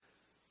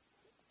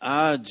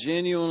I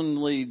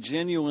genuinely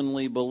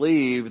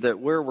believe that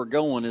where we're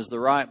going is the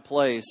right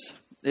place.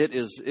 It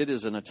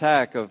is an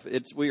attack of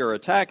we are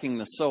attacking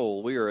the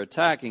soul. We are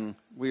attacking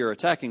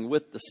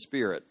with the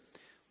Spirit.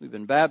 We've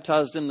been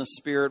baptized in the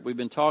Spirit. We've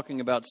been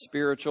talking about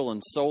spiritual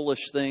and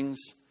soulish things.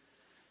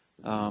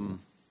 Now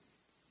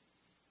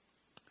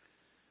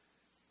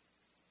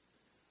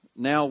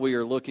we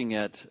are looking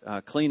at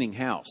cleaning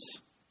house,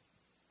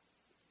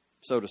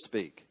 so to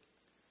speak.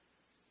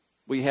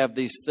 We have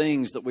these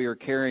things that we are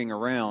carrying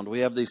around. We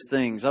have these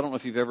things. I don't know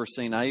if you've ever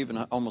seen, I even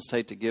almost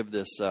hate to give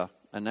this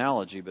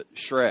analogy, but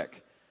Shrek.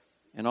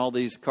 And all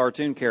these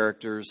cartoon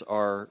characters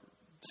are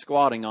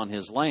squatting on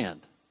his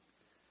land.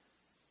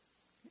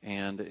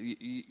 And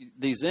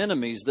these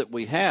enemies that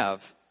we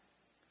have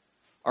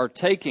are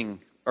taking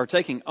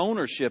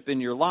ownership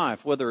in your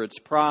life, whether it's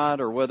pride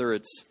or whether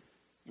it's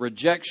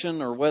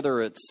rejection or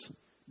whether it's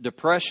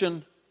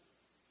depression.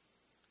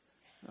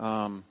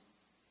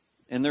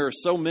 And there are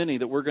so many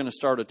that we're going to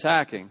start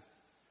attacking.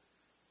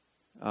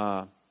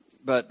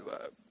 But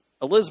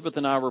Elizabeth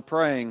and I were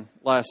praying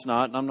last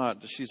night,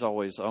 and she's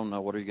always, oh no,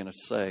 what are you going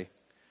to say?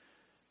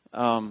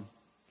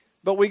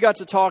 But we got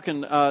to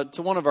talking to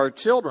one of our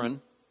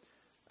children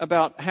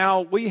about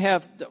how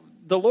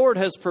the Lord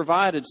has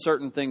provided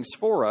certain things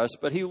for us,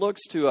 but He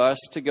looks to us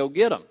to go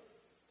get them.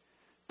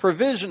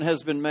 Provision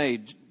has been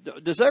made.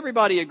 Does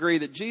everybody agree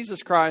that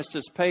Jesus Christ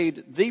has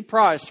paid the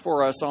price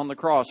for us on the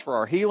cross for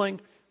our healing,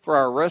 for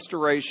our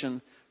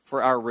restoration,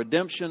 for our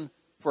redemption,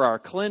 for our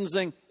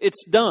cleansing?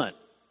 It's done.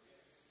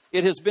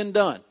 It has been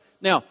done.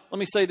 Now, let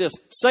me say this.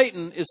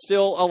 Satan is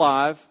still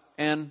alive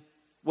and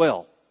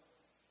well.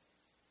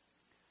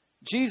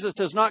 Jesus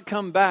has not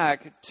come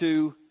back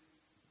to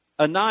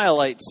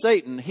annihilate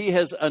Satan. He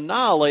has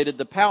annihilated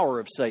the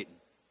power of Satan.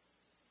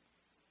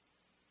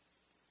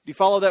 Do you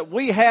follow that?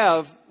 We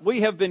have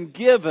been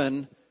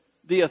given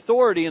the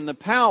authority and the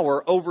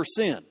power over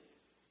sin.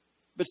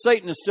 But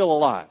Satan is still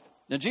alive.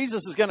 Now,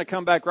 Jesus is going to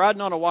come back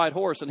riding on a white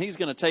horse, and He's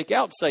going to take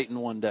out Satan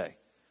one day.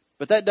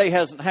 But that day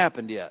hasn't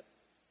happened yet.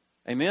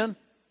 Amen?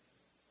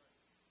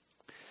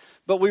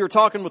 But we were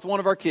talking with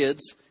one of our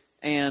kids,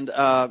 and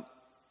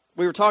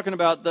we were talking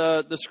about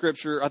the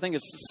scripture. I think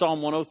it's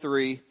Psalm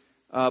 103.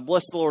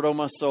 Bless the Lord, O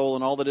my soul,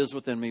 and all that is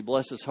within me.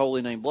 Bless His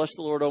holy name. Bless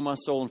the Lord, O my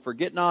soul, and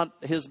forget not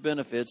His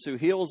benefits, who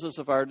heals us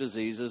of our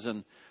diseases,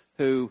 and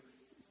who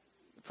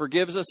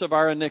forgives us of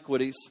our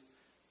iniquities,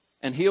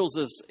 and heals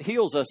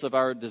us of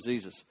our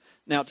diseases.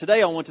 Now,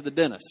 today I went to the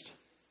dentist.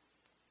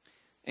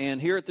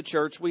 And here at the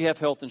church, we have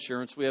health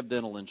insurance. We have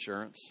dental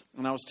insurance.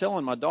 And I was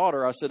telling my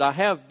daughter, I said, I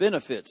have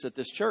benefits at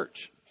this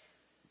church.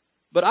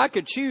 But I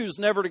could choose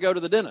never to go to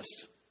the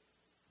dentist.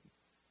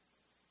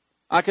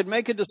 I could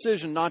make a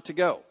decision not to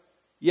go.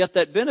 Yet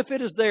that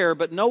benefit is there,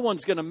 but no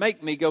one's going to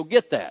make me go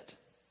get that.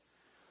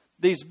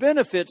 These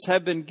benefits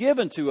have been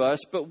given to us,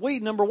 but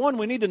number one,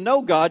 we need to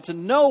know God to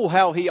know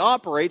how He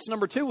operates.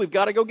 Number two, we've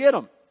got to go get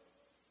them.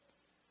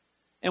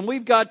 And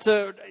we've got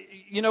to,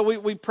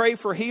 we pray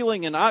for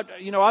healing. And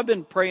I've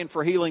been praying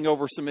for healing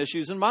over some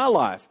issues in my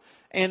life.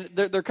 And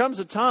there comes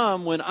a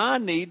time when I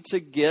need to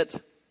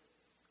get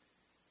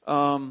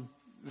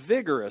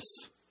vigorous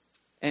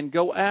and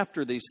go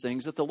after these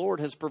things that the Lord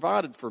has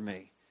provided for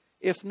me.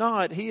 If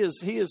not, He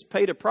has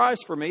paid a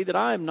price for me that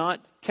I am not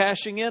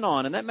cashing in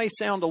on. And that may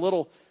sound a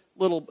little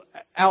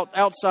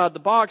outside the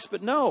box,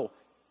 but no.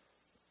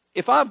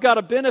 If I've got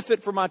a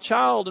benefit for my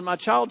child and my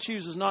child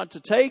chooses not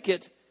to take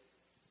it,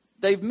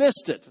 they've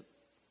missed it.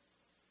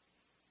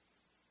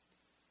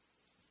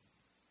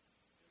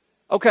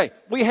 Okay,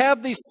 we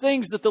have these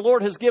things that the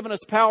Lord has given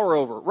us power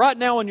over. Right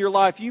now in your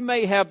life, you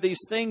may have these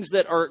things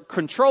that are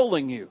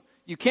controlling you.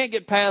 You can't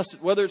get past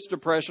it, whether it's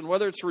depression,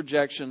 whether it's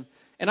rejection.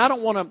 And I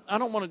don't want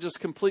to just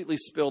completely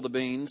spill the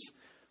beans,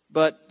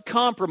 but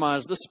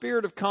compromise, the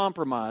spirit of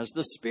compromise,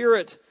 the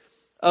spirit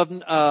of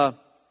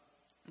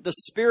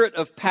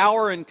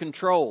power and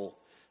control,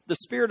 the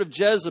spirit of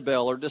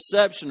Jezebel or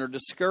deception or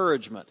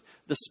discouragement,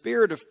 the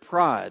spirit of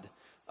pride,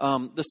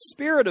 the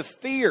spirit of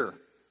fear.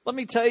 Let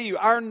me tell you,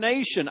 our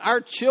nation, our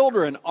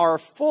children are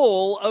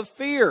full of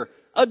fear.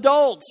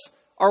 Adults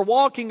are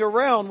walking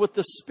around with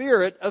the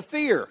spirit of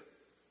fear.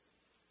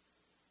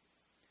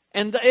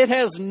 And it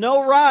has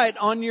no right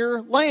on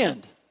your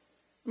land.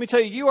 Let me tell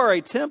you, you are a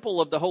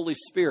temple of the Holy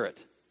Spirit.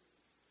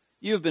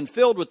 You have been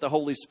filled with the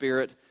Holy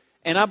Spirit.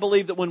 And I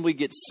believe that when we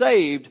get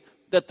saved,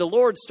 that the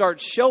Lord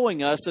starts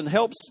showing us and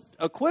helps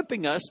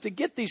equipping us to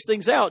get these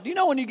things out. Do you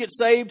know when you get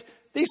saved,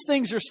 these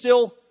things are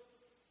still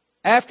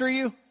after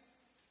you?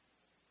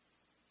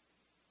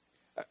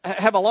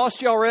 Have I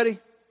lost you already?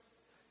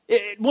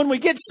 When we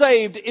get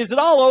saved, is it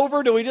all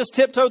over? Do we just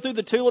tiptoe through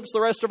the tulips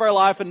the rest of our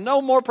life and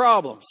no more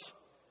problems?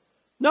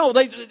 No,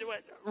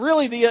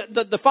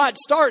 the fight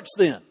starts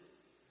then.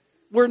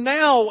 We're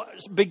now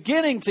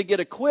beginning to get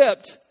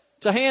equipped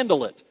to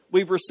handle it.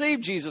 We've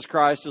received Jesus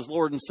Christ as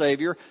Lord and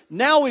Savior.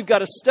 Now we've got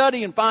to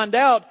study and find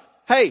out,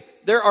 hey,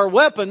 there are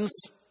weapons.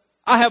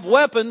 I have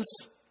weapons.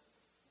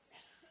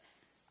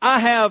 I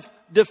have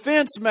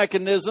defense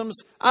mechanisms.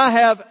 I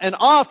have an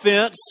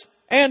offense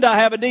and I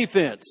have a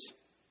defense.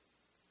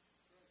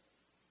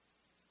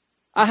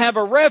 I have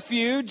a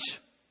refuge.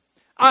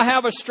 I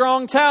have a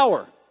strong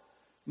tower.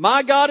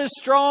 My God is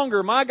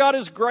stronger. My God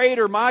is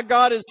greater. My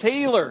God is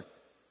healer.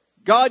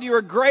 God, you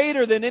are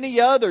greater than any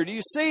other. Do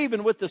you see,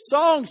 even with the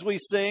songs we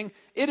sing,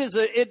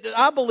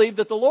 I believe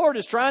that the Lord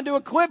is trying to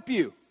equip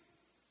you.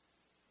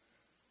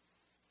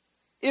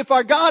 If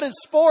our God is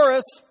for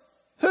us,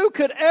 who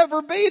could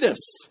ever beat us?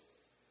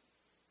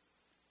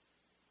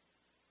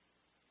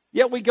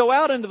 Yet we go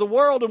out into the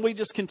world and we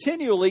just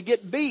continually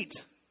get beat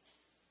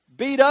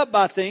up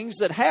by things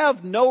that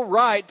have no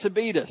right to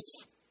beat us.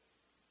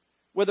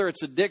 Whether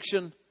it's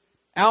addiction,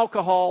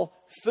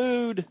 alcohol,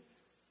 food,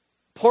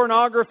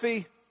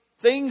 pornography,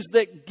 things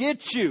that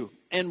get you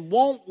and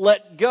won't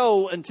let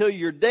go until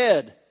you're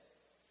dead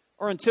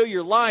or until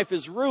your life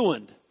is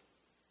ruined.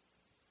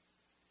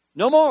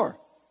 No more.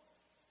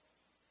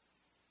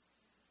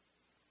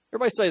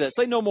 Everybody say that.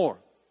 Say no more.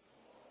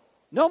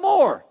 No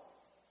more.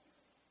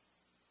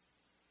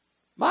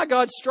 My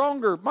God's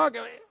stronger. My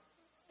God,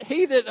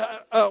 he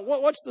that,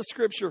 what's the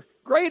scripture?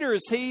 Greater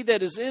is he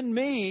that is in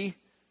me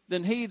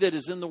than he that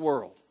is in the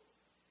world.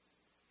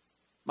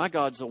 My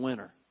God's a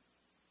winner.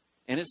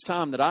 And it's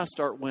time that I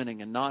start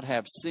winning and not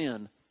have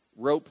sin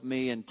rope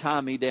me and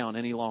tie me down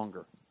any longer.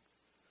 I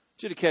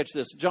want you to catch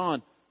this.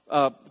 1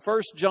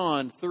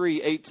 John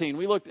 3:18.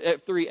 We looked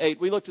at 3:8.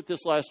 We looked at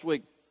this last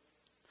week.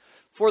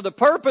 For this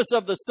purpose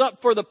the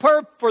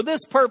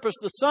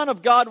Son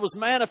of God was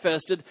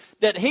manifested,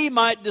 that he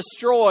might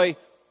destroy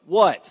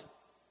what?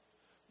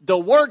 The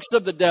works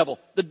of the devil.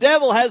 The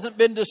devil hasn't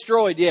been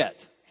destroyed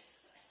yet.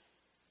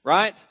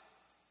 Right?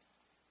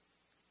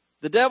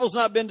 The devil's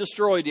not been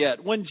destroyed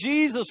yet. When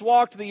Jesus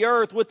walked the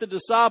earth with the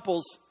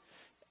disciples,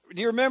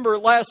 do you remember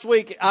last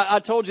week I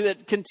told you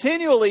that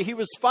continually he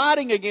was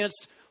fighting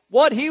against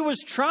what he was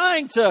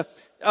trying to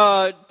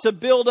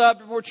build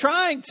up. We're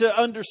trying to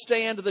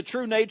understand the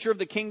true nature of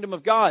the kingdom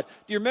of God.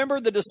 Do you remember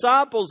the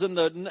disciples and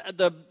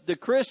the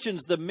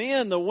Christians, the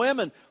men, the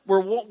women,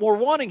 were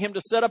wanting him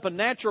to set up a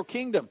natural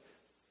kingdom?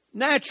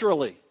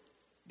 Naturally.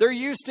 They're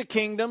used to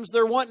kingdoms.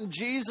 They're wanting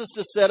Jesus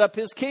to set up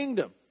his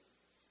kingdom.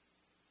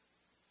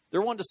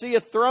 They're wanting to see a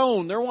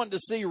throne. They're wanting to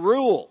see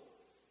rule.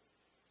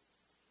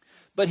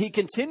 But he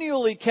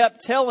continually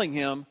kept telling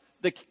them,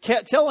 the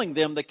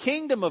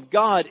kingdom of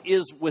God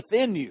is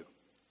within you.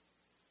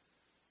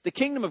 The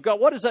kingdom of God,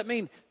 what does that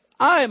mean?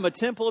 I am a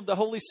temple of the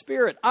Holy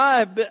Spirit.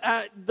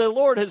 The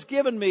Lord has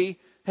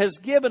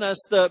given us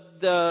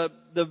the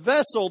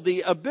vessel,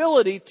 the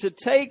ability to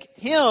take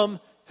him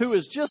who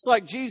is just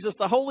like Jesus.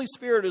 The Holy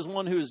Spirit is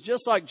one who is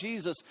just like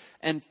Jesus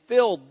and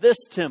fill this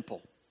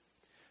temple.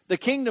 The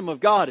kingdom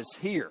of God is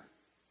here.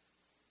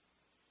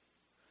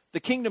 The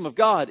kingdom of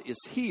God is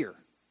here.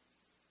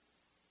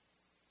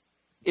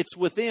 It's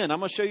within. I'm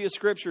going to show you a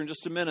scripture in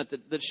just a minute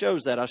that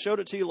shows that. I showed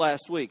it to you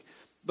last week.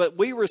 But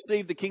we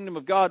receive the kingdom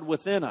of God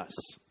within us.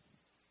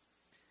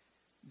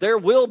 There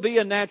will be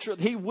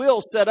he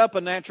will set up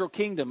a natural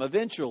kingdom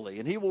eventually,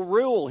 and he will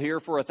rule here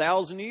for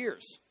 1,000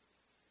 years.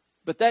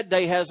 But that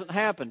day hasn't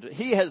happened.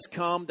 He has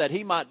come that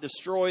he might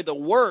destroy the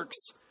works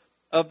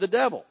of the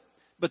devil.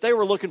 But they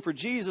were looking for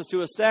Jesus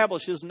to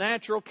establish his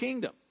natural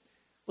kingdom.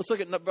 Let's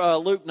look at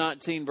Luke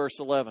 19, verse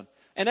 11.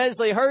 And as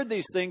they heard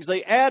these things,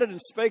 they added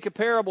and spake a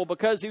parable,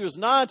 because he was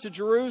nigh to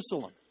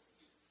Jerusalem.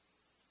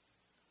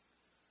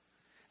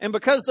 And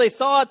because they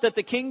thought that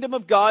the kingdom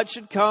of God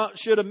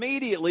should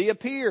immediately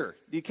appear.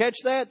 Do you catch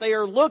that? They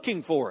are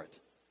looking for it.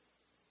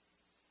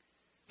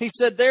 He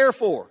said,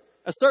 therefore,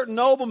 a certain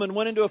nobleman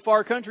went into a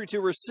far country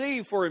to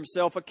receive for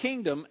himself a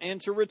kingdom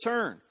and to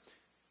return.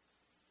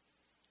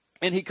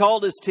 And he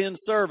called his 10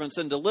 servants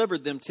and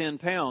delivered them 10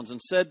 pounds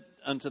and said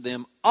unto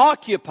them,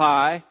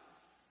 occupy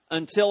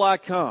until I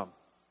come.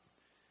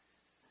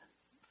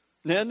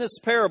 Now in this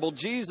parable,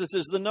 Jesus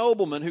is the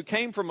nobleman who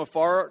came from a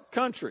far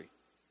country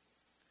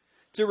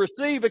to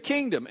receive a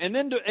kingdom and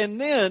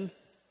then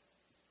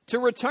to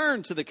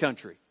return to the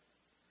country.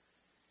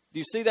 Do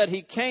you see that?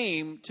 He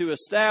came to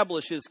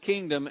establish his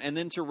kingdom and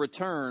then to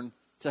return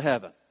to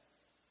heaven.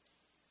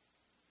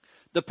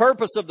 The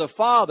purpose of the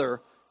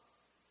Father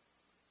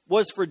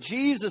was for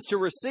Jesus to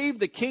receive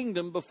the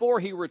kingdom before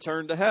he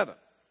returned to heaven.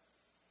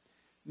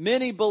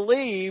 Many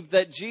believe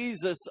that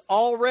Jesus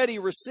already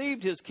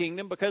received his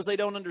kingdom because they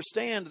don't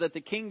understand that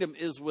the kingdom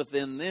is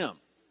within them.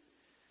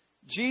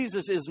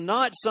 Jesus is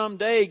not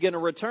someday going to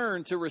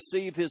return to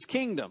receive his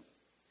kingdom.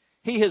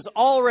 He has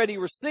already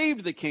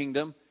received the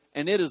kingdom,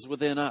 and it is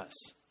within us.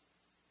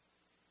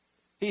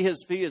 He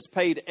has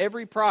paid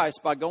every price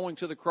by going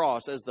to the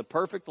cross as the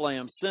perfect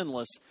lamb,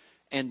 sinless,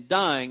 and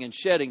dying and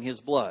shedding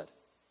his blood.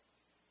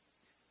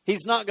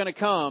 He's not going to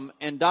come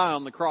and die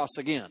on the cross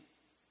again.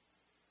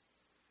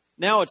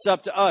 Now it's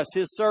up to us,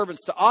 his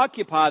servants, to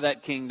occupy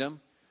that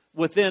kingdom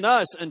within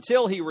us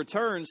until he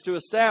returns to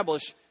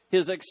establish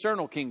his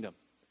external kingdom.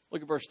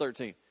 Look at verse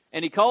 13.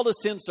 And he called his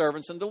 10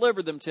 servants and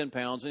delivered them 10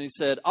 pounds. And he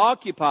said,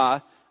 occupy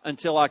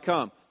until I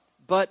come.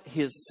 But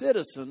his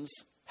citizens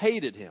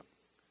hated him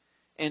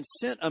and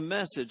sent a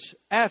message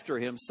after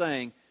him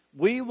saying,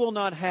 we will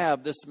not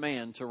have this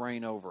man to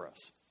reign over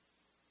us.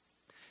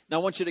 Now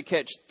I want you to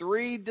catch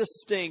three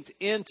distinct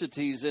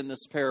entities in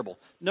this parable.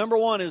 Number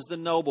one is the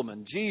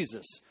nobleman,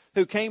 Jesus,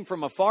 who came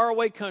from a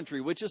faraway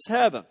country, which is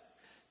heaven,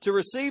 to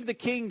receive the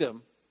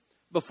kingdom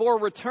before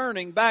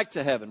returning back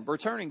to heaven,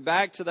 returning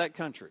back to that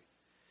country.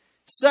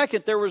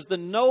 Second, there was the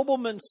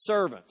nobleman's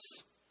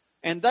servants,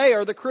 and they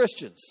are the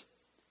Christians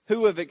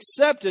who have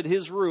accepted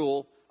his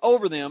rule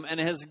over them and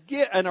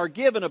are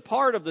given a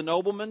part of the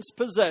nobleman's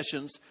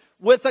possessions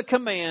with a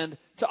command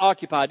to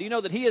occupy. Do you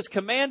know that he has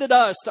commanded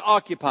us to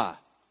occupy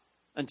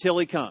until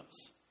he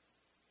comes?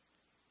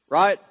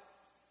 Right?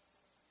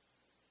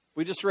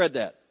 We just read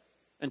that.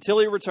 Until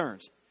he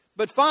returns.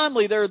 But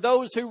finally, there are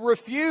those who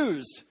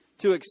refused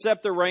to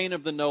accept the reign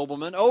of the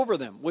nobleman over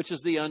them, which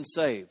is the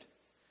unsaved,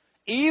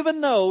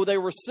 even though they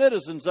were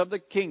citizens of the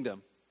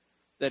kingdom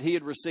that he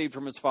had received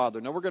from his Father.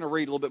 Now, we're going to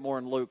read a little bit more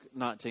in Luke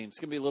 19. It's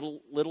going to be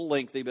a little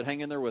lengthy, but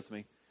hang in there with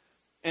me.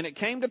 And it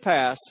came to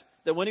pass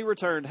that when he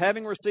returned,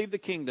 having received the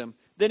kingdom,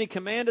 then he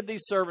commanded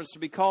these servants to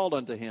be called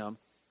unto him,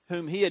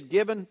 whom he had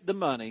given the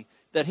money,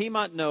 that he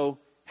might know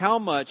how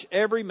much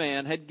every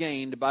man had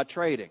gained by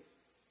trading.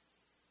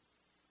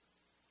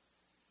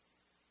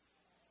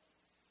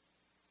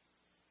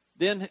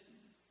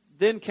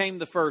 Then came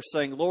the first,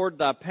 saying, Lord,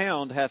 thy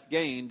pound hath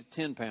gained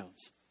 10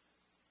 pounds.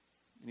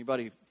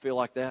 Anybody feel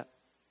like that?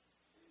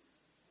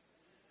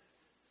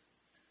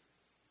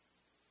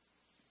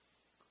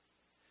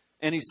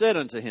 And he said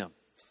unto him,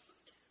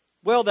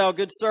 Well, thou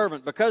good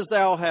servant, because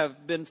thou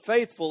have been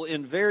faithful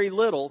in a very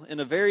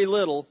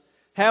little,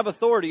 have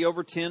authority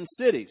over 10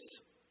 cities.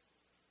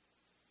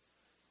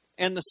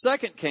 And the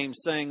second came,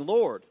 saying,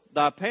 Lord,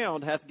 thy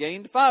pound hath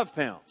gained 5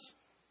 pounds.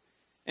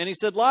 And he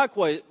said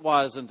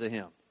likewise unto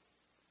him,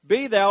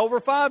 Be thou over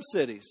 5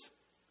 cities.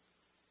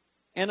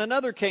 And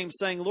another came,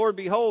 saying, Lord,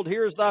 behold,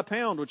 here is thy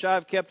pound, which I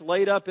have kept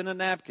laid up in a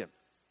napkin.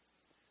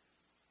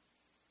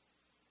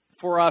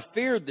 For I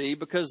feared thee,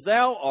 because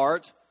thou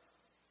art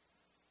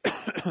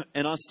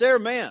an austere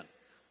man.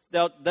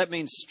 That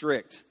means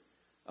strict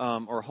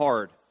or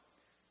hard.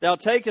 Thou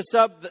takest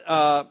up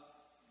that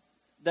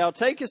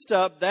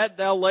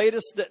thou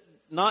laidest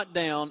not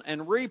down,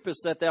 and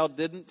reapest that thou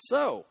didn't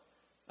sow.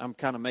 I'm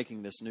kind of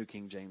making this New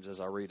King James as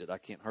I read it. I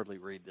can't hardly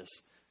read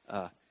this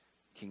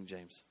King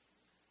James.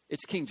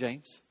 It's King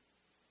James.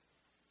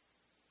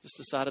 Just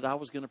decided I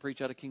was going to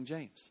preach out of King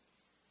James.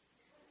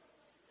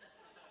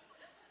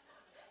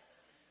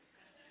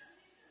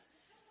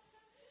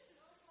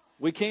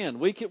 We can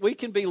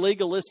be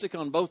legalistic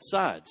on both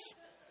sides.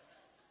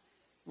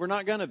 We're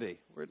not going to be.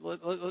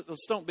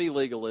 Let's don't be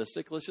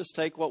legalistic. Let's just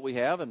take what we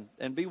have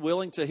and be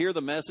willing to hear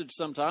the message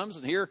sometimes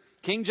and hear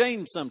King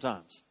James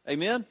sometimes.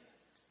 Amen?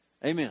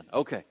 Amen.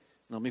 Okay.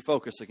 Let me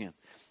focus again.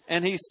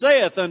 And he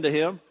saith unto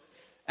him,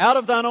 Out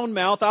of thine own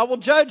mouth I will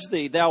judge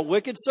thee, thou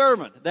wicked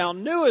servant. Thou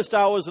knewest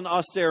I was an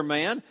austere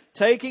man,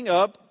 taking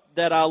up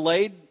that I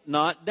laid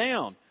not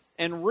down,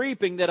 and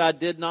reaping that I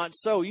did not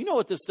sow. You know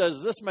what this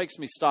does? This makes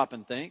me stop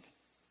and think.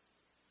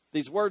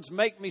 These words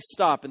make me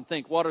stop and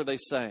think, what are they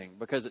saying?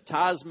 Because it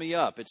ties me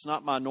up. It's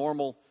not my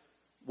normal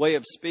way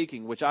of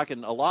speaking, which I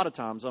can, a lot of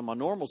times on my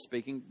normal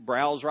speaking,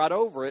 browse right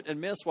over it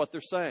and miss what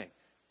they're saying.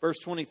 Verse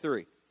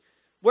 23.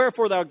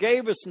 Wherefore thou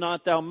gavest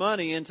not thou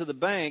money into the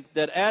bank,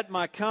 that at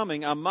my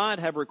coming I might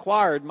have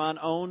required mine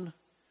own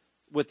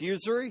with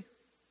usury?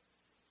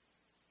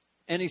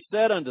 And he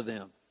said unto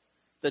them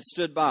that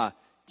stood by,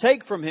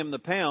 Take from him the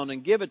pound,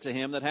 and give it to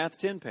him that hath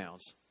 10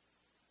 pounds.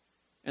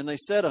 And they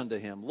said unto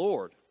him,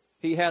 Lord,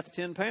 he hath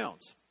 10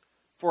 pounds.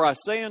 For I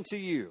say unto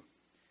you,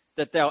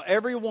 that thou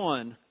every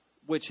one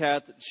which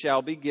hath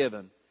shall be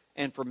given,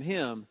 and from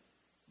him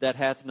that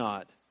hath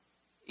not,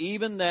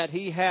 even that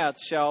he hath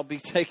shall be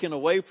taken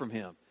away from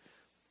him.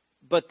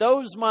 But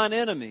those mine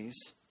enemies,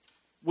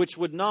 which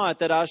would not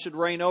that I should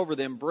reign over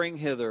them, bring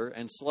hither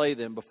and slay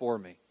them before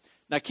me.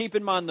 Now keep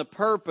in mind the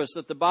purpose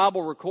that the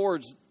Bible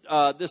records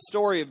this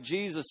story of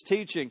Jesus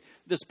teaching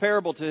this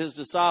parable to his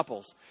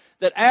disciples.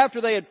 That after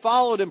they had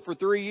followed him for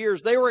 3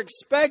 years, they were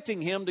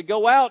expecting him to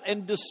go out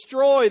and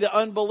destroy the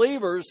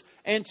unbelievers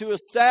and to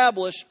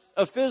establish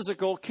a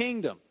physical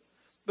kingdom.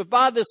 But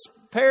by this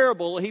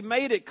parable, he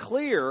made it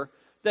clear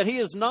that he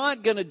is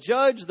not going to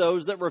judge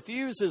those that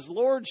refuse his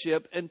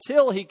lordship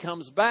until he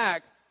comes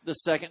back the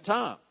second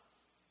time.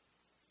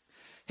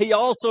 He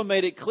also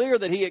made it clear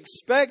that he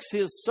expects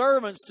his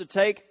servants to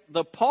take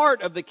the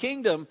part of the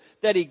kingdom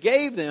that he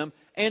gave them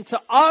and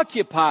to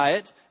occupy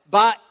it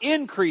by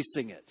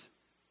increasing it.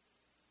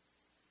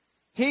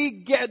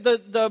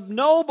 The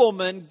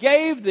nobleman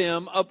gave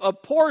them a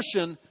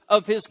portion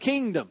of his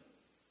kingdom.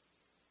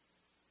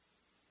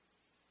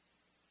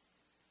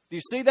 Do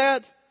you see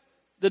that?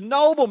 The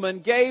nobleman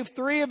gave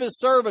 3 of his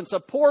servants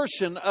a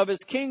portion of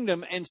his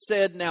kingdom and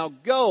said, Now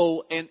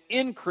go and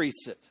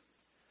increase it.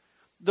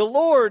 The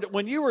Lord,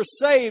 when you were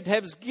saved,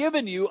 has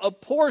given you a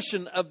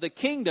portion of the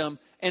kingdom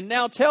and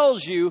now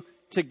tells you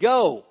to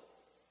go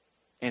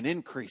and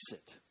increase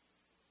it.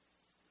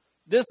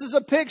 This is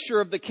a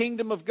picture of the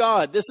kingdom of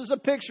God. This is a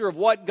picture of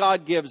what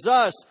God gives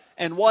us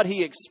and what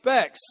he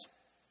expects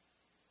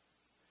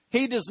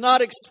He does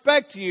not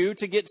expect you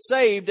to get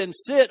saved and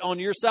sit on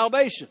your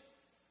salvation.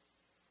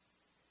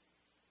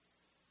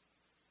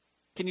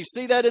 Can you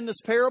see that in this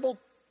parable?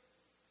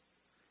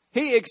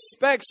 He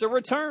expects a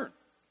return.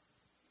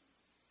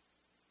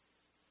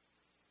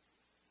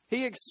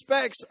 He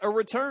expects a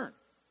return.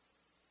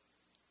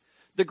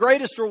 The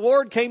greatest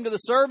reward came to the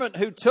servant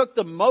who took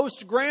the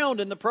most ground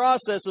in the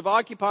process of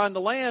occupying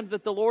the land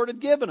that the Lord had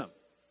given him.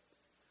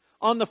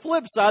 On the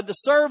flip side, the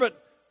servant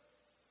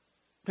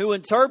who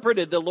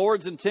interpreted the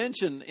Lord's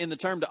intention in the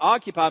term to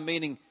occupy,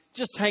 meaning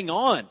just hang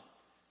on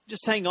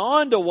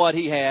to what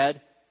he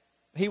had,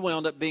 he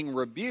wound up being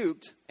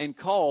rebuked and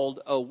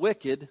called a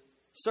wicked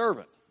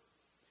servant.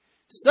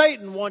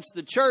 Satan wants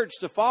the church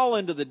to fall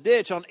into the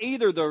ditch on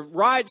either the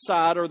right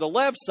side or the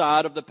left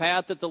side of the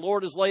path that the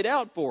Lord has laid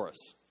out for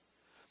us.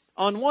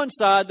 On one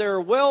side, there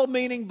are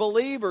well-meaning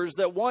believers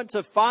that want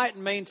to fight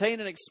and maintain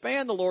and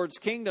expand the Lord's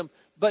kingdom,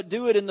 but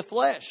do it in the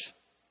flesh.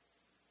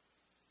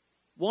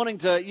 Wanting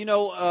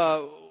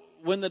to,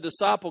 when the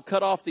disciple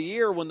cut off the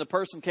ear when the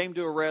person came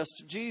to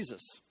arrest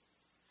Jesus.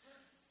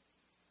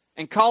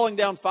 And calling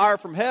down fire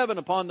from heaven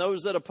upon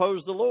those that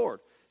oppose the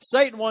Lord.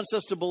 Satan wants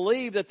us to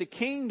believe that the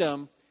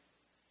kingdom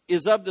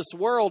is of this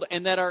world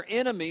and that our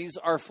enemies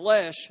are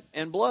flesh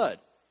and blood.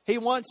 He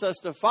wants us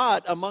to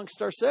fight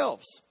amongst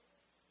ourselves.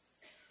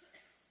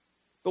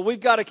 But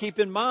we've got to keep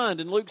in mind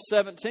in Luke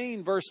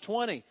 17, verse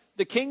 20,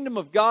 the kingdom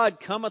of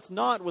God cometh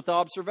not with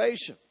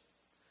observation.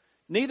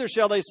 Neither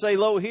shall they say,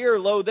 lo here,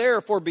 lo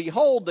there, for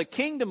behold, the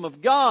kingdom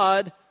of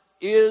God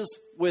is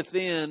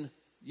within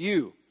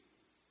you.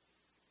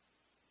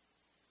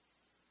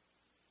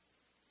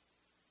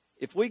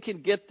 If we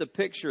can get the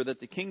picture that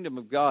the kingdom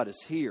of God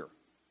is here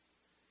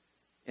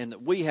and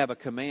that we have a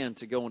command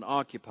to go and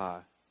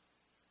occupy,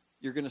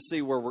 you're going to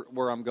see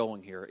where I'm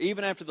going here.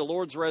 Even after the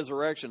Lord's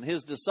resurrection,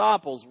 his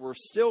disciples were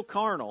still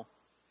carnal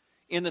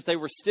in that they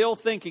were still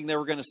thinking they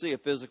were going to see a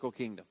physical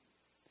kingdom.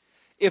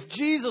 If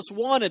Jesus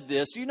wanted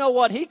this, you know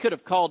what? He could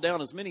have called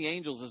down as many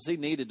angels as he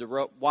needed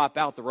to wipe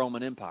out the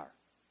Roman Empire.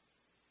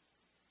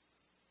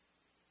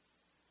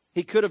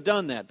 He could have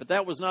done that, but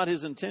that was not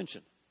his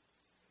intention.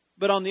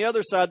 But on the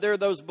other side, there are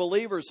those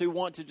believers who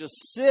want to just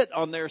sit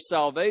on their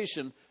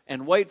salvation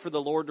and wait for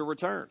the Lord to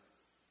return.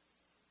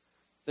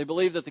 They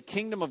believe that the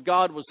kingdom of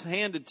God was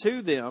handed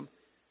to them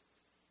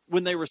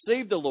when they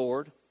received the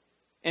Lord,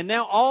 and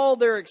now all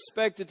they're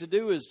expected to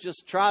do is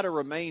just try to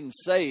remain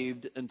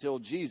saved until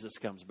Jesus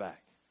comes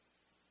back.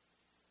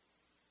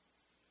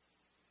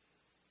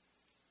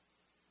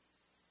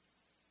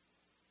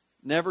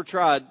 Never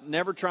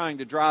trying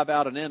to drive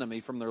out an enemy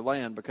from their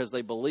land because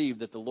they believe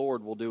that the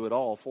Lord will do it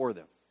all for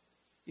them.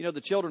 You know, the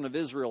children of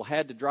Israel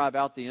had to drive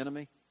out the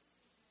enemy.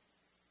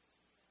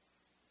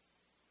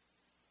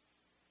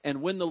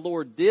 And when the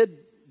Lord did,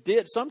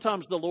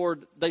 sometimes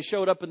they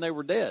showed up and they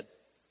were dead.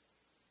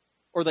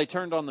 Or they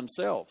turned on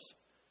themselves.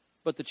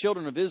 But the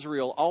children of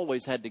Israel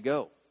always had to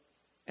go.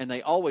 And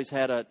they always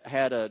had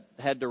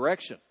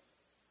direction.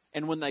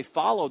 And when they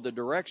followed the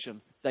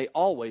direction, they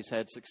always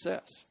had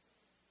success.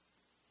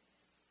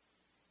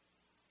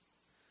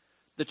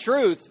 The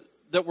truth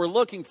that we're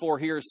looking for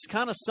here is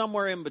kind of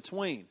somewhere in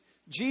between.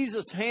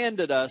 Jesus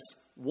handed us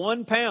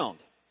 1 pound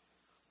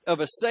of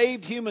a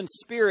saved human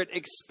spirit,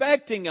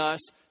 expecting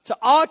us to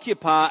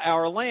occupy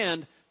our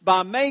land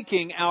by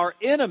making our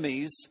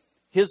enemies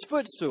his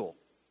footstool.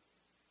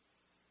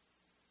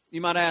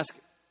 You might ask,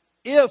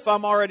 if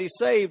I'm already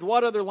saved,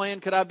 what other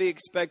land could I be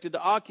expected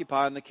to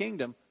occupy in the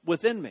kingdom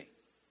within me?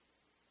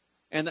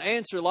 And the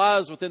answer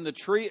lies within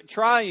the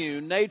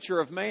triune nature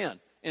of man.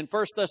 In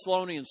 1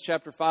 Thessalonians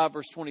chapter 5,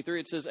 verse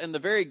 23, it says, and the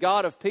very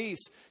God of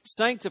peace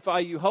sanctify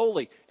you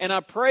wholly. And I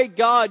pray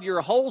God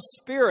your whole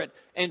spirit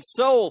and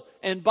soul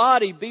and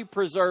body be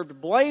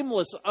preserved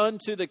blameless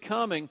unto the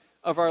coming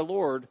of our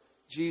Lord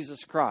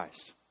Jesus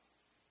Christ.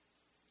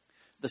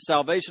 The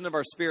salvation of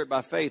our spirit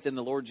by faith in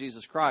the Lord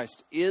Jesus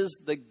Christ is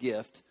the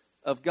gift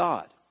of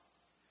God.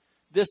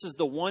 This is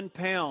the 1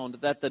 pound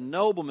that the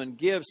nobleman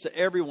gives to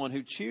everyone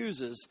who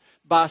chooses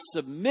by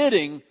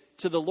submitting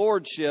to the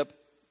lordship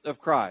of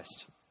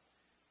Christ.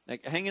 Now,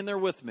 hang in there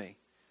with me.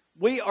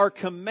 We are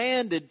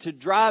commanded to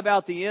drive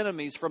out the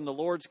enemies from the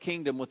Lord's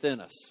kingdom within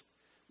us.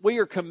 We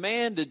are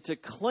commanded to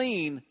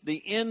clean the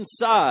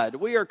inside.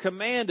 We are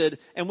commanded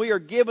and we are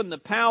given the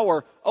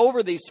power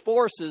over these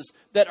forces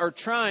that are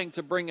trying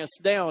to bring us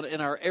down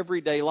in our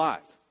everyday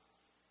life.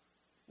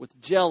 With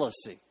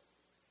jealousy,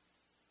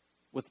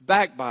 with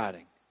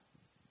backbiting,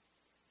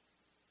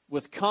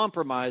 with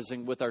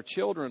compromising with our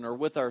children or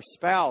with our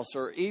spouse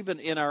or even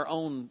in our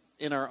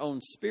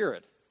own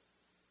spirit.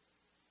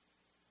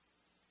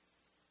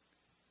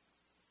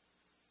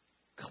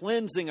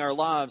 Cleansing our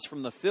lives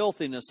from the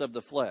filthiness of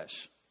the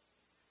flesh,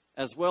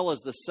 as well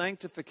as the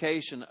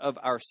sanctification of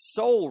our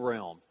soul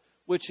realm,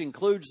 which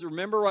includes,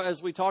 remember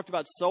as we talked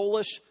about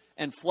soulish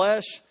and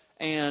flesh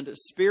and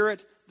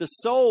spirit, the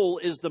soul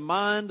is the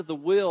mind, the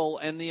will,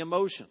 and the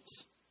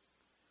emotions.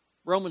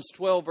 Romans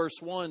 12, verse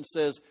 1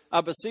 says,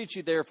 I beseech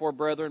you, therefore,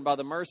 brethren, by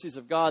the mercies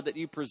of God, that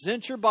you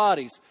present your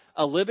bodies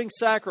a living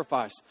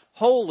sacrifice,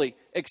 holy,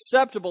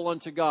 acceptable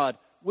unto God,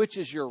 which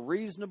is your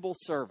reasonable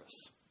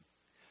service.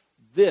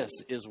 This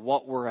is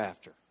what we're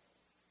after.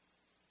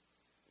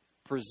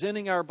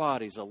 Presenting our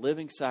bodies a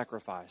living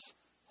sacrifice,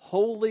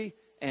 holy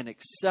and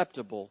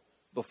acceptable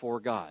before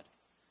God.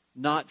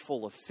 Not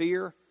full of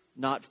fear,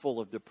 not full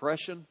of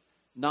depression,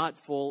 not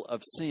full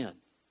of sin.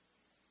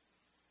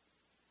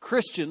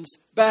 Christians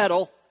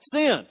battle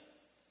sin.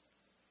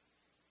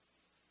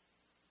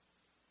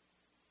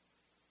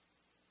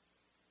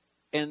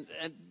 And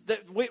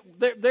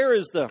there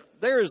is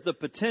the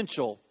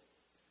potential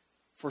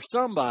for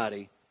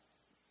somebody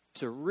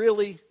to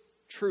really,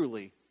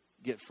 truly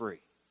get free.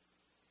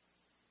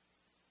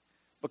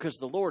 Because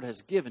the Lord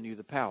has given you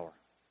the power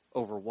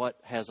over what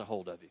has a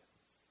hold of you.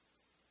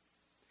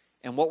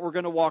 And what we're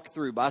going to walk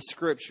through by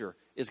Scripture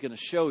is going to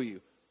show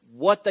you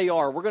what they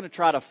are. We're going to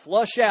try to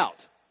flush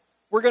out.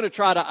 We're going to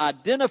try to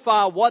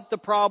identify what the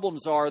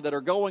problems are that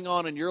are going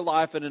on in your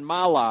life and in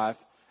my life.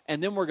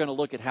 And then we're going to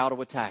look at how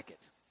to attack it.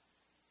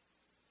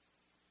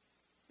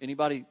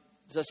 Anybody?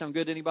 Does that sound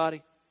good to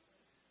anybody?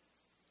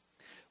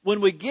 When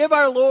we give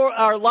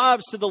our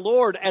lives to the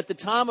Lord at the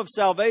time of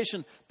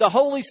salvation, the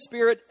Holy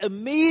Spirit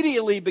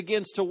immediately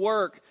begins to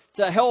work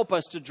to help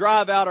us to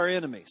drive out our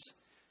enemies.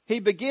 He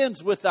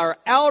begins with our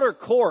outer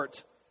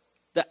court,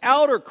 the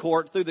outer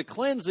court through the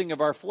cleansing of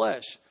our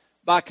flesh,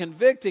 by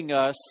convicting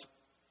us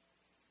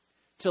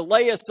to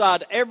lay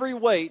aside every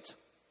weight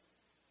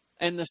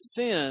and the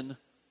sin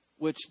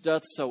which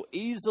doth so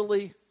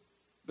easily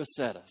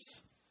beset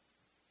us.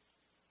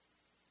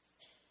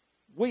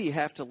 We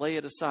have to lay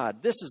it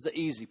aside. This is the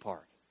easy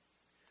part.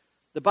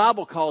 The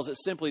Bible calls it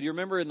simply, do you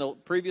remember in the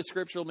previous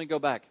scripture? Let me go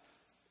back.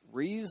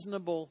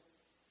 Reasonable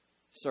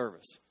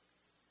service.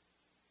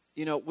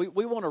 You know,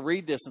 we want to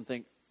read this and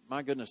think,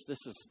 my goodness,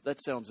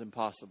 that sounds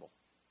impossible.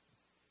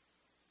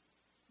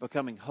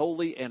 Becoming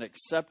holy and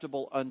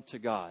acceptable unto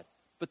God.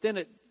 But then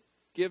it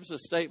gives a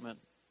statement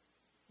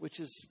which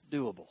is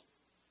doable.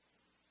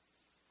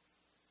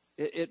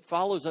 It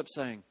follows up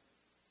saying,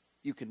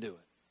 you can do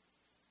it.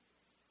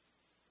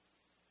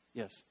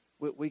 Yes,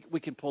 we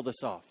can pull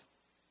this off.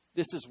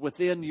 This is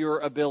within your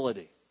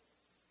ability.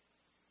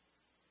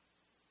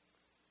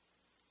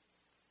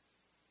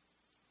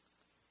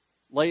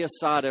 Lay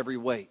aside every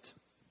weight.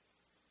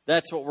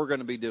 That's what we're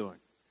going to be doing.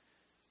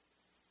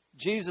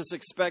 Jesus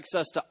expects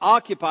us to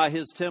occupy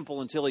His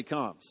temple until He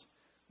comes.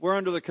 We're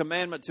under the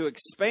commandment to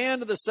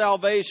expand the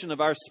salvation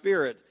of our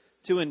spirit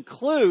to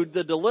include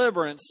the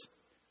deliverance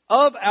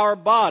of our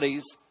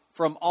bodies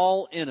from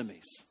all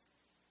enemies.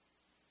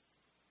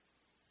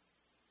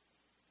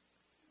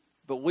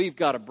 But we've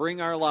got to bring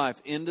our life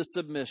into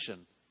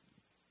submission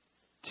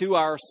to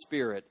our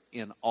spirit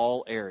in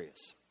all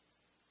areas.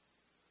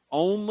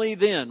 Only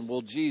then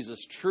will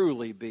Jesus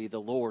truly be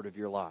the Lord of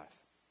your life.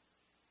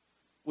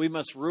 We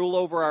must rule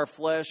over our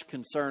flesh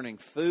concerning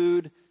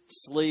food,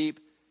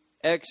 sleep,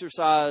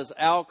 exercise,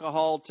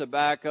 alcohol,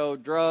 tobacco,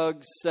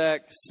 drugs,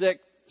 sex,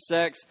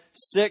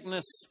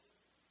 sickness,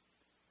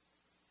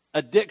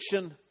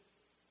 addiction.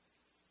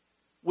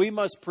 We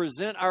must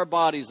present our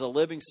bodies a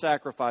living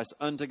sacrifice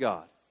unto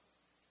God.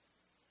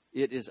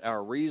 It is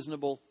our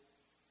reasonable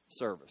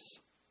service.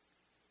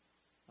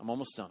 I'm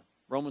almost done.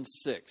 Romans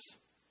 6.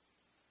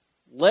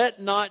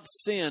 Let not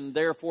sin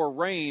therefore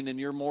reign in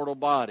your mortal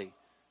body,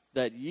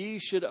 that ye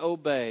should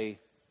obey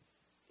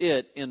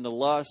it in the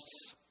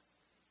lusts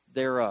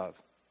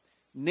thereof.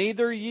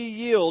 Neither ye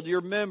yield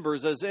your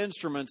members as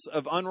instruments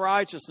of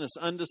unrighteousness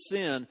unto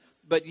sin,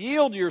 but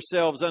yield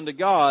yourselves unto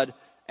God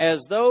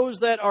as those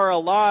that are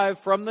alive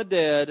from the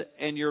dead,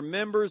 and your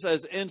members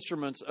as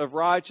instruments of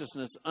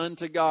righteousness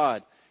unto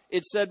God.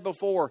 It said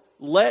before,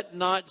 let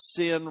not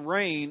sin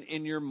reign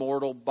in your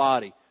mortal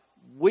body.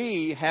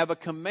 We have a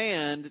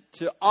command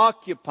to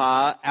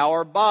occupy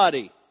our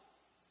body.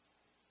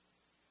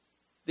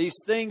 These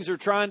things are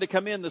trying to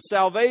come in. The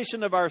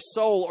salvation of our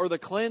soul, or the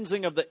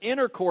cleansing of the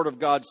inner court of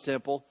God's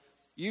temple,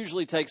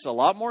 usually takes a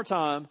lot more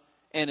time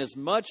and is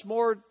much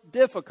more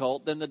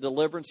difficult than the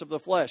deliverance of the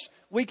flesh.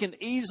 We can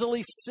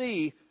easily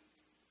see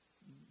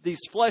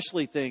these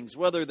fleshly things,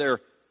 whether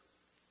they're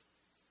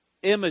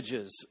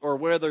images or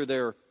whether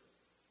they're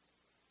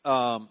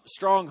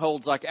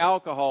strongholds like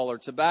alcohol or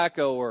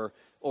tobacco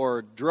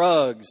or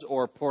drugs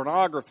or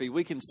pornography.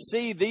 We can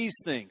see these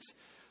things.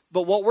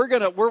 But what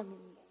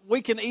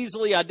we can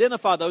easily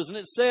identify those, and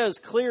it says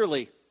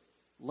clearly,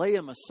 lay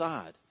them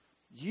aside.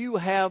 You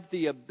have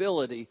the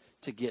ability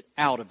to get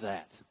out of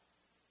that.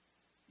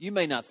 You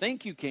may not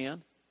think you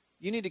can.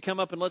 You need to come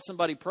up and let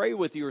somebody pray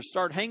with you, or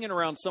start hanging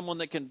around someone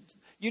that can.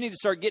 You need to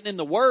start getting in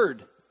the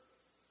Word.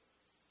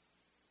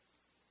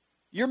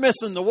 You're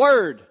missing the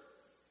Word.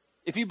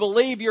 If you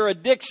believe your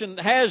addiction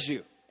has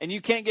you and you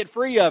can't get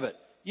free of it,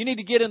 you need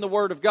to get in the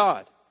Word of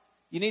God.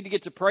 You need to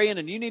get to praying,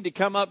 and you need to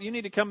come up. You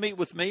need to come meet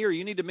with me, or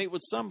you need to meet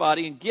with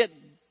somebody and get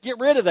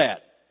rid of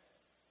that.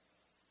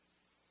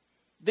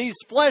 These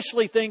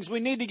fleshly things we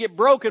need to get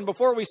broken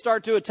before we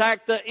start to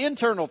attack the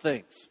internal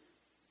things.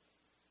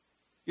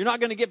 You're not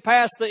going to get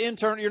past the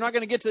internal. You're not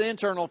going to get to the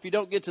internal if you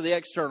don't get to the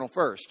external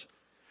first.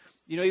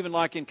 You know, even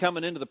like in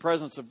coming into the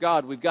presence of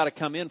God, we've got to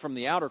come in from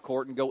the outer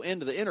court and go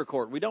into the inner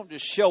court. We don't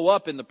just show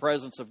up in the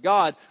presence of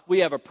God. We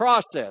have a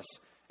process.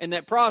 And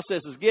that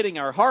process is getting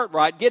our heart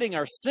right, getting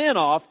our sin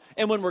off.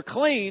 And when we're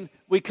clean,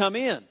 we come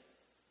in.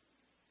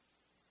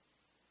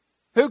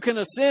 Who can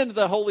ascend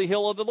the holy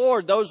hill of the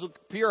Lord? Those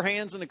with pure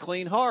hands and a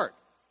clean heart.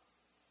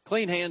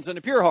 Clean hands and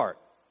a pure heart.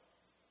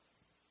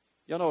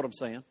 Y'all know what I'm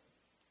saying?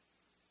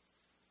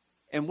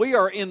 And we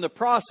are in the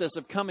process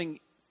of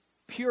coming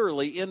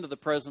purely into the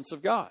presence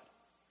of God.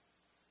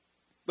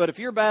 But if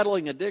you're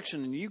battling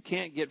addiction and you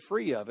can't get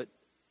free of it,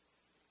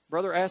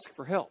 brother, ask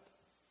for help.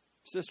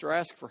 Sister,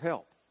 ask for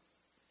help.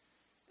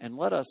 And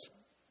let us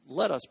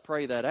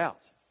pray that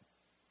out.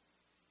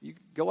 You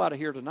go out of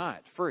here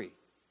tonight free.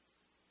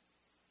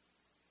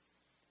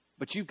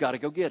 But you've got to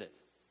go get it.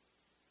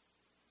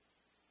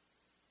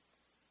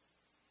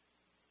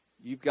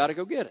 You've got to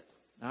go get it.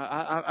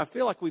 Now, I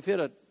feel like we've hit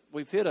a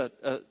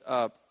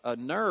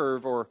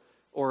nerve or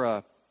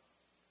a.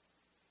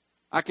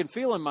 I can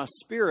feel in my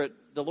spirit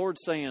the Lord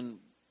saying,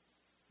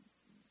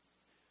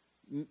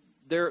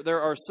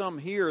 there are some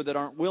here that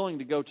aren't willing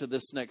to go to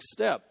this next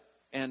step.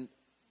 And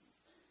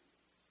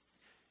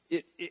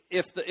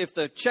if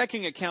the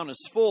checking account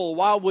is full,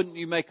 why wouldn't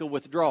you make a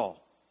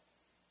withdrawal?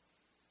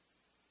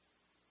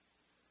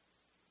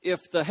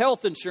 If the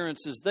health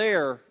insurance is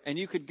there and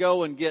you could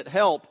go and get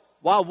help,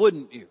 why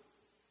wouldn't you?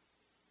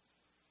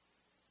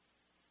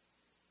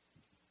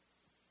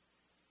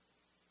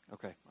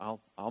 Okay,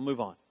 I'll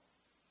move on.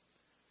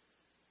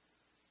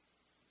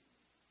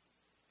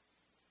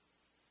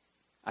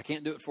 I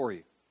can't do it for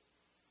you.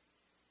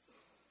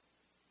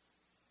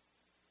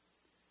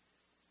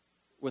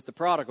 With the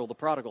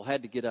prodigal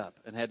had to get up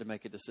and had to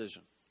make a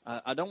decision.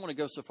 I don't want to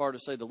go so far to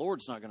say the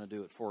Lord's not going to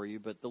do it for you,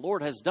 but the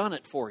Lord has done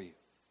it for you.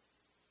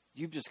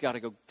 You've just got to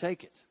go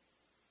take it.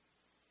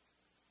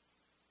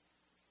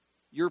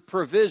 Your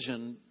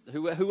provision,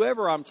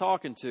 whoever I'm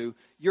talking to,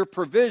 your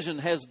provision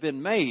has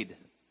been made.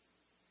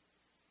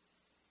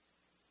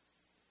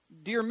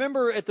 Do you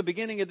remember at the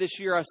beginning of this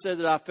year I said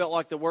that I felt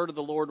like the word of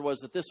the Lord was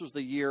that this was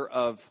the year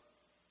of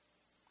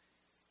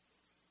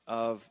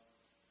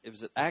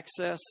was it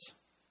access?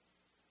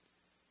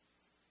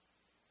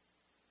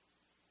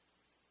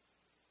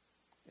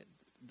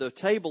 The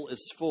table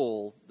is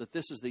full, that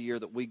this is the year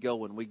that we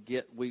go and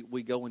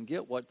we go and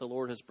get what the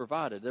Lord has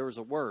provided. There was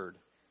a word.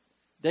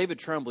 David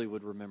Tremblay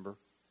would remember.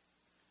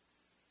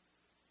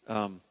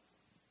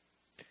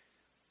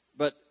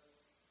 But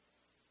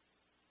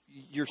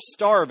you're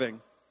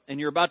starving and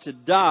you're about to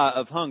die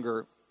of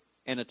hunger,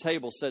 and a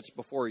table sets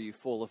before you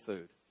full of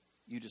food.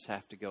 You just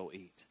have to go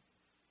eat.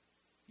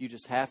 You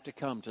just have to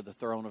come to the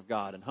throne of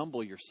God and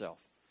humble yourself.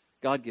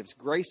 God gives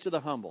grace to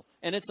the humble,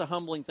 and it's a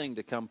humbling thing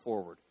to come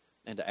forward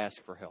and to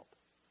ask for help.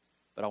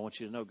 But I want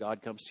you to know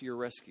God comes to your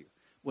rescue.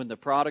 When the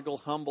prodigal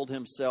humbled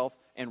himself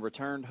and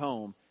returned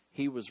home,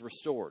 he was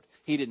restored.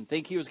 He didn't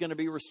think he was going to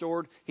be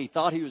restored. He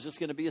thought he was just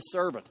going to be a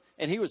servant,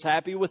 and he was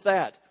happy with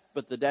that.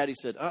 But the daddy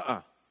said,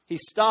 He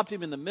stopped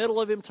him in the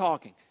middle of him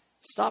talking.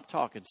 Stop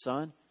talking,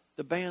 son.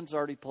 The band's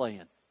already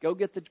playing. Go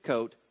get the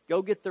coat.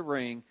 Go get the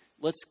ring.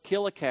 Let's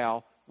kill a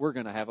cow. We're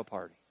going to have a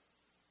party.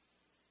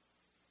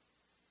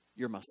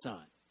 You're my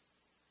son.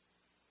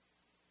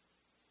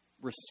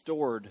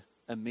 Restored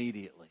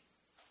immediately.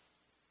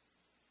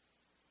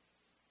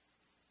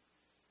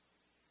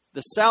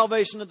 The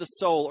salvation of the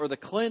soul, or the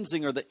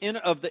cleansing of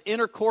the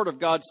inner court of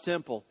God's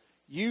temple,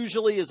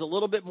 usually is a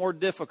little bit more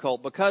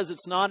difficult because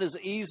it's not as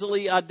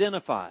easily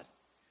identified.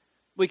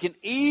 We can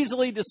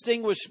easily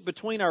distinguish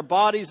between our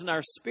bodies and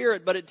our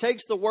spirit, but it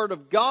takes the Word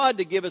of God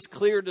to give us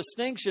clear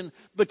distinction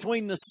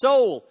between the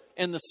soul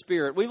and the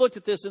spirit. We looked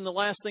at this in the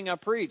last thing I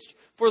preached.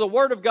 For the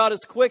Word of God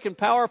is quick and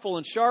powerful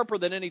and sharper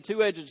than any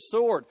two-edged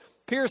sword,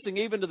 piercing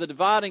even to the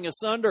dividing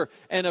asunder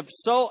and of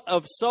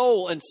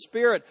soul and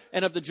spirit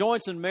and of the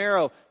joints and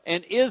marrow,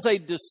 and is a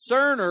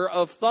discerner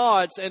of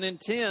thoughts and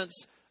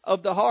intents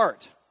of the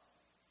heart.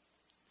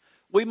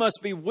 We must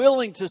be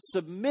willing to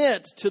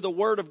submit to the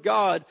Word of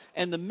God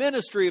and the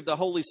ministry of the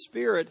Holy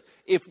Spirit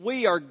if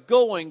we are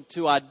going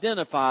to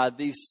identify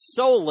these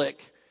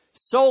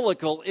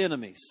soulical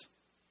enemies.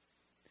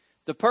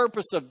 The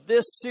purpose of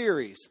this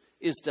series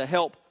is to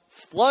help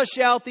flush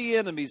out the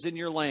enemies in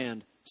your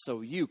land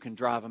so you can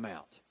drive them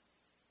out.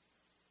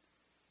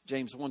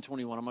 James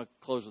 1:21, I'm going to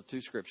close with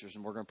two scriptures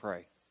and we're going to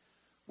pray.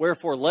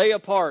 Wherefore lay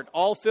apart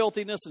all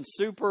filthiness and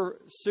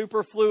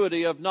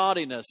superfluity of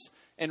naughtiness,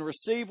 and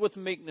receive with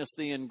meekness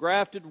the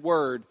engrafted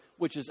word,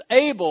 which is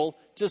able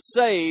to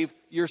save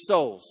your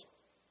souls.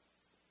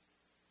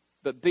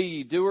 But be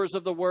ye doers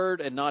of the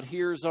word, and not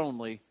hearers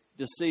only,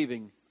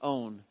 deceiving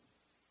own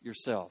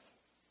yourself.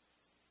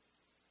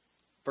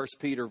 1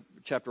 Peter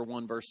chapter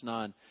 1, verse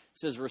 9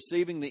 says,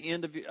 receiving the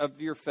end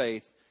of your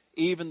faith,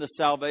 even the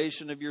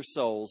salvation of your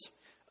souls,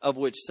 of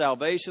which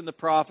salvation the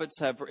prophets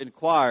have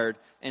inquired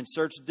and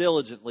searched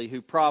diligently, who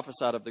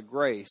prophesied of the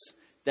grace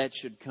that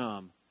should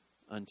come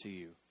unto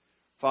you.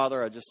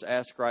 Father, I just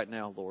ask right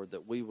now, Lord,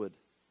 that we would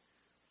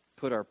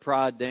put our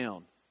pride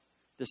down.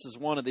 This is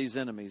one of these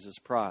enemies, is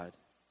pride.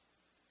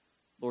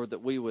 Lord,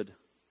 that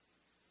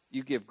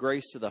you give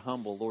grace to the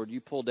humble. Lord,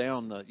 you pull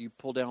down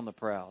the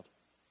proud.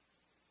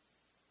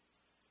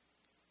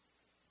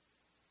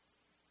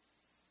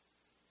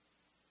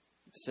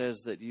 It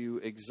says that you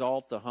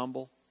exalt the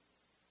humble.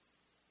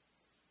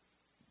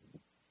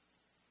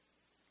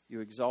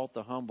 You exalt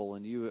the humble,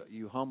 and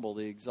you humble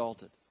the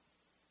exalted.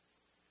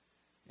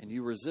 And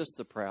you resist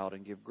the proud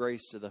and give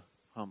grace to the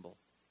humble.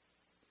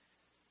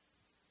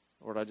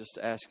 Lord, I just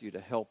ask you to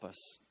help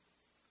us.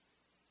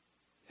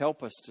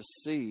 Help us to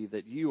see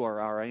that you are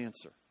our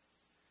answer.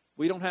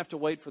 We don't have to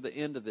wait for the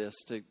end of this.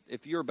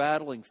 If you're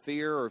battling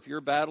fear, or if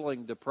you're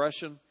battling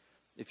depression,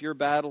 if you're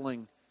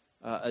battling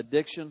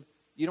addiction,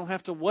 you don't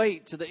have to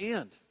wait to the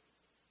end.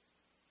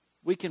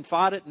 We can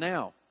fight it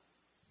now.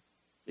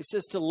 It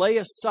says to lay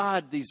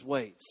aside these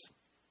weights.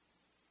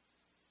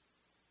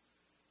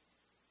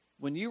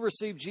 When you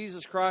received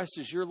Jesus Christ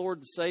as your Lord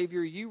and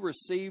Savior, you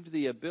received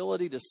the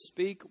ability to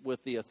speak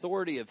with the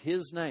authority of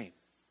His name.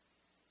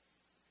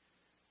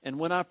 And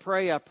when I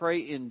pray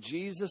in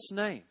Jesus'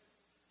 name.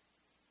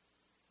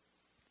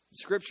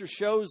 Scripture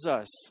shows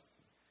us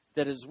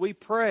that as we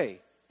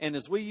pray and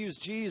as we use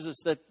Jesus,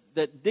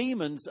 that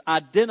demons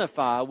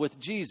identify with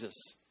Jesus.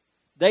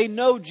 They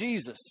know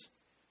Jesus.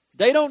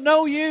 They don't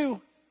know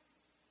you.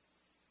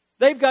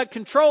 They've got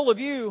control of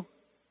you.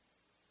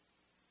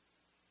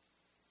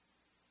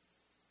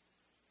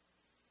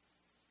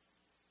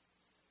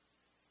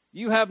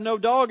 You have no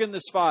dog in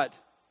this fight.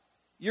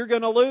 You're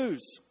going to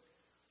lose.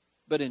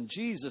 But in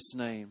Jesus'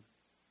 name,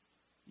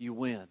 you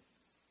win.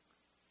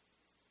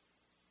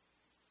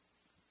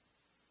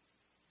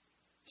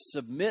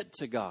 Submit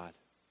to God.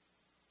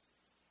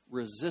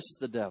 Resist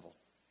the devil.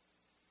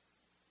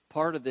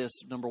 Part of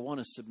this, number one,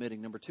 is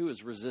submitting. Number two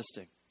is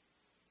resisting.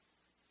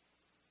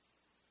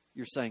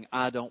 You're saying,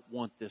 I don't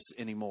want this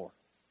anymore.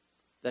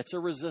 That's a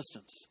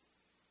resistance.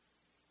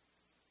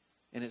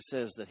 And it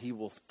says that he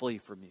will flee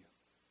from you.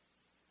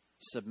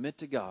 Submit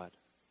to God,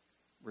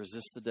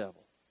 resist the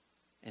devil,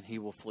 and he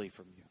will flee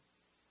from you.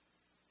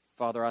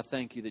 Father, I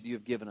thank you that you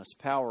have given us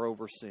power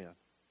over sin.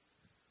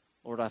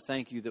 Lord, I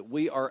thank you that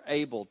we are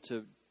able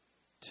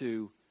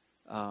to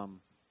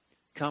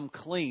come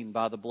clean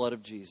by the blood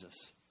of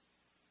Jesus.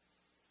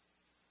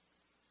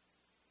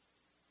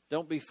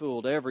 Don't be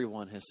fooled.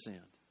 Everyone has sinned.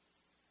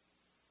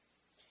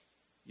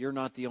 You're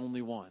not the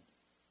only one.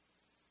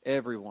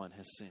 Everyone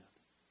has sinned.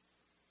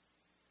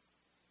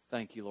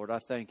 Thank you, Lord. I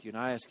thank you. And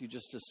I ask you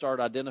just to start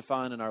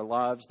identifying in our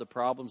lives the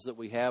problems that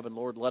we have. And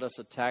Lord, let us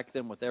attack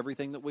them with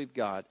everything that we've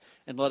got.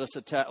 And let us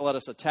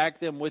attack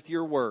them with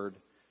your word.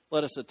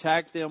 Let us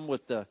attack them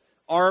with the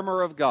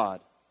armor of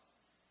God.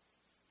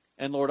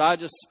 And Lord, I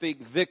just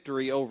speak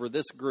victory over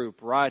this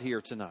group right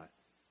here tonight.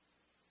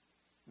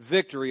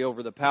 Victory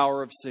over the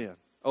power of sin,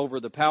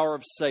 over the power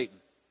of Satan.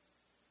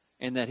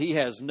 And that he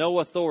has no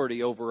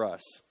authority over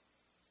us.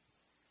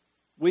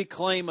 We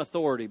claim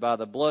authority by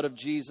the blood of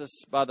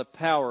Jesus, by the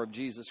power of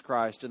Jesus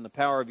Christ, and the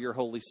power of your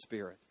Holy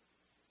Spirit.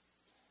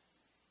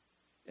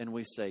 And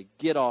we say,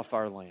 get off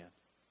our land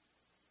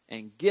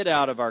and get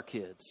out of our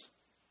kids.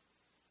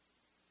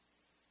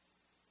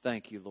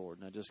 Thank you,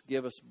 Lord. Now just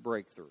give us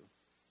breakthrough.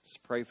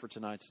 Just pray for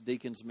tonight's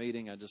deacons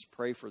meeting. I just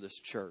pray for this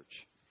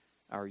church,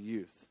 our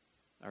youth,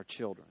 our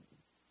children,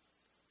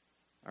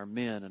 our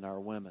men and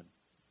our women,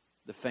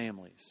 the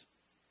families,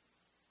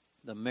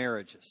 the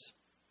marriages,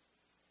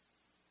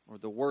 or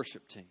the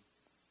worship team.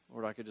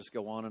 Lord, I could just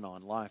go on and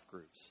on. Life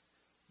groups.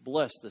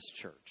 Bless this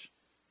church.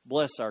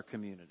 Bless our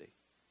community.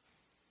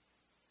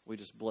 We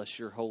just bless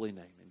your holy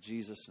name in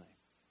Jesus'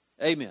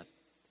 name. Amen.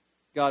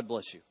 God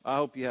bless you. I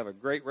hope you have a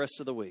great rest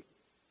of the week.